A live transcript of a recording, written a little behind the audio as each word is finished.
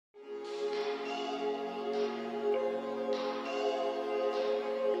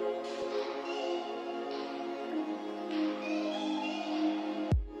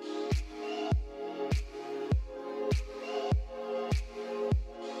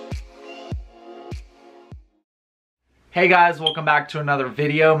Hey guys, welcome back to another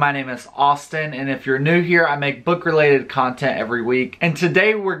video. My name is Austin, and if you're new here, I make book-related content every week. And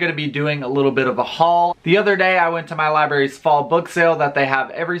today we're going to be doing a little bit of a haul. The other day I went to my library's fall book sale that they have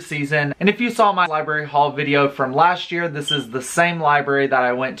every season. And if you saw my library haul video from last year, this is the same library that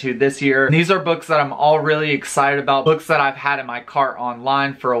I went to this year. And these are books that I'm all really excited about, books that I've had in my cart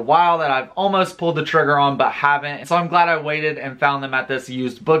online for a while that I've almost pulled the trigger on but haven't. So I'm glad I waited and found them at this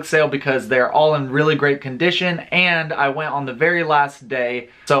used book sale because they're all in really great condition, and I went on the very last day,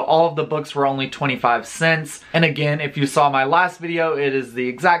 so all of the books were only 25 cents. And again, if you saw my last video, it is the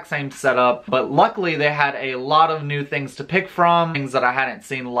exact same setup, but luckily they had a lot of new things to pick from, things that I hadn't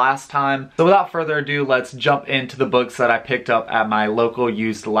seen last time. So without further ado, let's jump into the books that I picked up at my local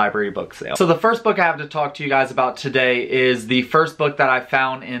used library book sale. So the first book I have to talk to you guys about today is the first book that I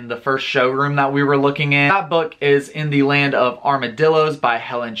found in the first showroom that we were looking in. That book is In the Land of Armadillos by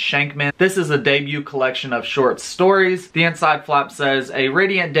Helen Shankman. This is a debut collection of short stories. The inside flap says, a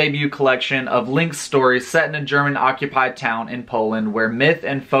radiant debut collection of linked stories set in a German-occupied town in Poland where myth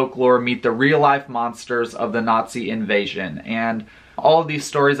and folklore meet the real-life monsters of the Nazi invasion. And all of these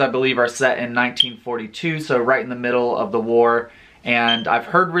stories, I believe, are set in 1942, so right in the middle of the war. And I've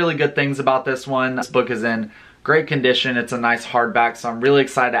heard really good things about this one. This book is in great condition. It's a nice hardback, so I'm really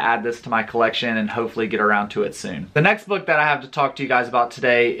excited to add this to my collection and hopefully get around to it soon. The next book that I have to talk to you guys about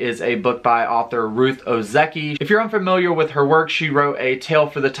today is a book by author Ruth Ozeki. If you're unfamiliar with her work, she wrote A Tale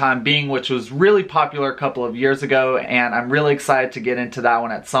for the Time Being, which was really popular a couple of years ago, and I'm really excited to get into that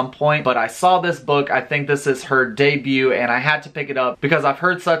one at some point. But I saw this book, I think this is her debut, and I had to pick it up because I've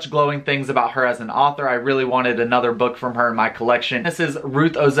heard such glowing things about her as an author. I really wanted another book from her in my collection. This is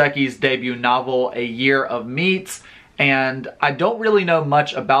Ruth Ozeki's debut novel, A Year of Meats. And I don't really know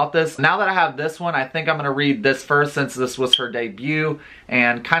much about this. Now that I have this one, I think I'm going to read this first since this was her debut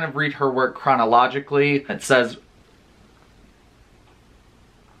and kind of read her work chronologically. It says,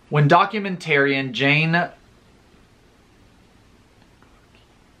 When documentarian Jane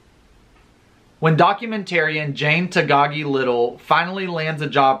Tagagi Little finally lands a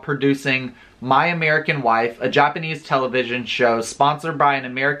job producing My American Wife, a Japanese television show sponsored by an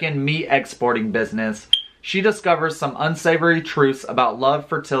American meat exporting business, she discovers some unsavory truths about love,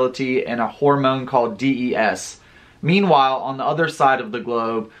 fertility, and a hormone called DES. Meanwhile, on the other side of the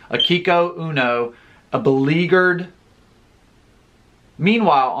globe, Akiko Uno, a beleaguered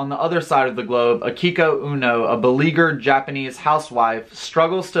Japanese housewife,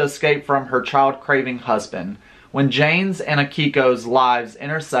 struggles to escape from her child-craving husband. When Jane's and Akiko's lives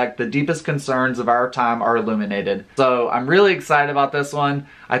intersect, the deepest concerns of our time are illuminated. So I'm really excited about this one.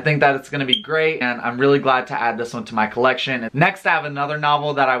 I think that it's going to be great, and I'm really glad to add this one to my collection. Next, I have another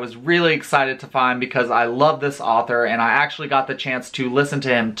novel that I was really excited to find because I love this author, and I actually got the chance to listen to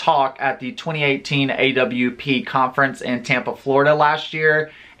him talk at the 2018 AWP conference in Tampa, Florida last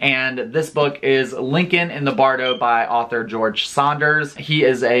year. And this book is Lincoln in the Bardo by author George Saunders. He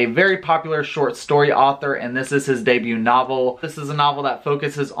is a very popular short story author, and this is his debut novel. This is a novel that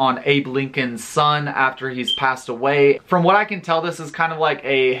focuses on Abe Lincoln's son after he's passed away. From what I can tell, this is kind of like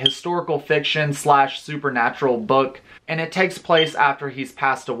a historical fiction slash supernatural book. And it takes place after he's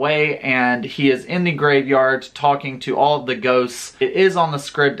passed away, and he is in the graveyard talking to all of the ghosts. It is on the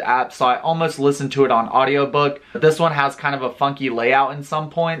Scribd app, so I almost listened to it on audiobook. This one has kind of a funky layout in some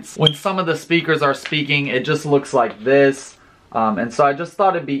points. When some of the speakers are speaking, it just looks like this. And so I just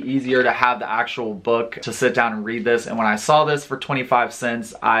thought it'd be easier to have the actual book to sit down and read this. And when I saw this for 25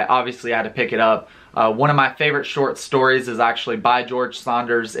 cents, I obviously had to pick it up. One of my favorite short stories is actually by George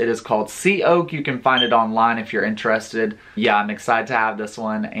Saunders. It is called Sea Oak. You can find it online if you're interested. Yeah, I'm excited to have this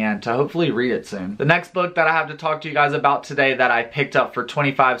one and to hopefully read it soon. The next book that I have to talk to you guys about today that I picked up for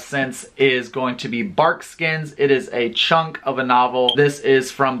 25 cents is going to be Barkskins. It is a chunk of a novel. This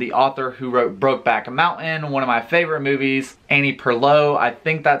is from the author who wrote Brokeback Mountain, one of my favorite movies, Annie Proulx. I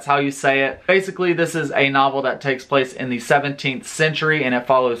think that's how you say it. Basically, this is a novel that takes place in the 17th century, and it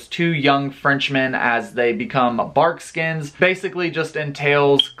follows two young Frenchmen as they become Barkskins. Basically just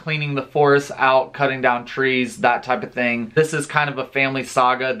entails cleaning the forest out, cutting down trees, that type of thing. This is kind of a family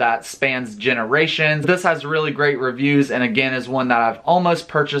saga that spans generations. This has really great reviews, and again is one that I've almost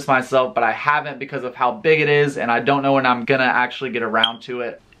purchased myself, but I haven't because of how big it is, and I don't know when I'm gonna actually get around to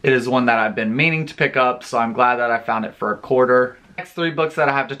it. It is one that I've been meaning to pick up, so I'm glad that I found it for a quarter. Next three books that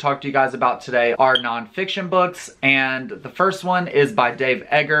I have to talk to you guys about today are nonfiction books, and the first one is by Dave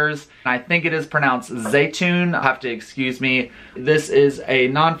Eggers. I think it is pronounced Zeitoun. You'll have to excuse me. This is a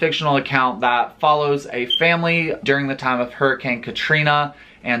nonfictional account that follows a family during the time of Hurricane Katrina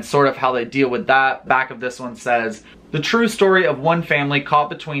and sort of how they deal with that. Back of this one says, The true story of one family caught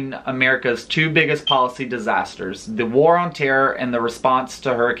between America's two biggest policy disasters, the War on Terror and the response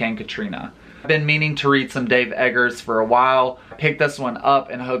to Hurricane Katrina. I've been meaning to read some Dave Eggers for a while. I picked this one up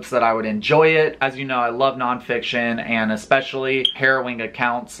in hopes that I would enjoy it. As you know, I love nonfiction and especially harrowing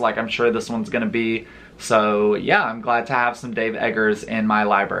accounts like I'm sure this one's gonna be. So yeah, I'm glad to have some Dave Eggers in my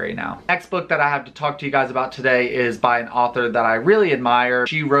library now. Next book that I have to talk to you guys about today is by an author that I really admire.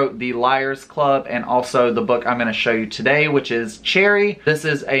 She wrote The Liars Club and also the book I'm going to show you today, which is Cherry. This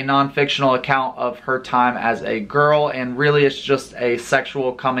is a non-fictional account of her time as a girl, and really it's just a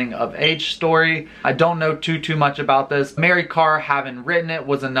sexual coming of age story. I don't know too much about this. Mary Karr having written it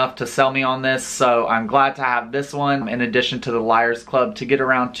was enough to sell me on this, so I'm glad to have this one in addition to The Liars Club to get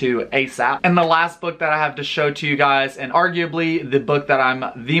around to ASAP. And the last book that I have to show to you guys, and arguably the book that I'm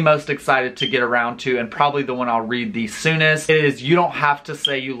the most excited to get around to and probably the one I'll read the soonest, is You Don't Have to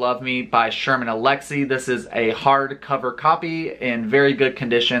Say You Love Me by Sherman Alexie. This is a hardcover copy in very good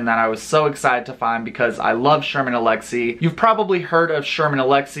condition that I was so excited to find because I love Sherman Alexie. You've probably heard of Sherman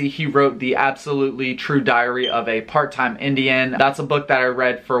Alexie. He wrote The Absolutely True Diary of a Part-Time Indian. That's a book that I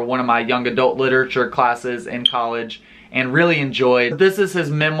read for one of my young adult literature classes in college and really enjoyed. This is his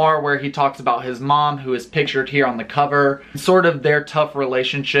memoir where he talks about his mom, who is pictured here on the cover, sort of their tough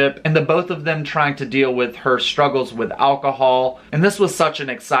relationship, and the both of them trying to deal with her struggles with alcohol. And this was such an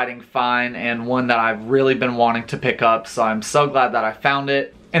exciting find and one that I've really been wanting to pick up, so I'm so glad that I found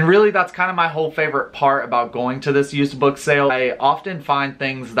it. And really that's kind of my whole favorite part about going to this used book sale. I often find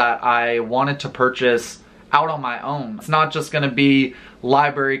things that I wanted to purchase out on my own. It's not just going to be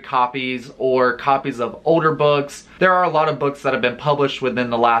library copies or copies of older books. There are a lot of books that have been published within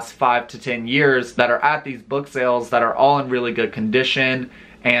the last 5 to 10 years that are at these book sales that are all in really good condition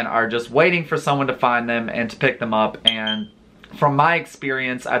and are just waiting for someone to find them and to pick them up. And from my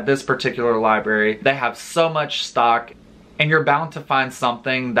experience at this particular library, they have so much stock, and you're bound to find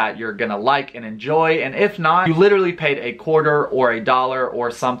something that you're gonna like and enjoy, and if not, you literally paid a quarter or $1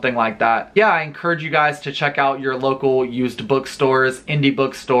 or something like that. Yeah, I encourage you guys to check out your local used bookstores, indie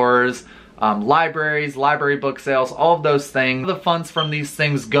bookstores, libraries, library book sales, all of those things. The funds from these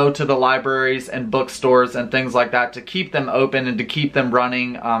things go to the libraries and bookstores and things like that to keep them open and to keep them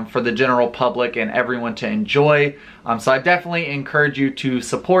running for the general public and everyone to enjoy. So I definitely encourage you to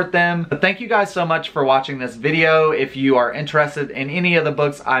support them. But thank you guys so much for watching this video. If you are interested in any of the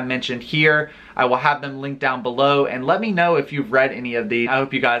books I mentioned here, I will have them linked down below, and let me know if you've read any of these. I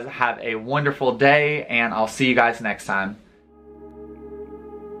hope you guys have a wonderful day, and I'll see you guys next time.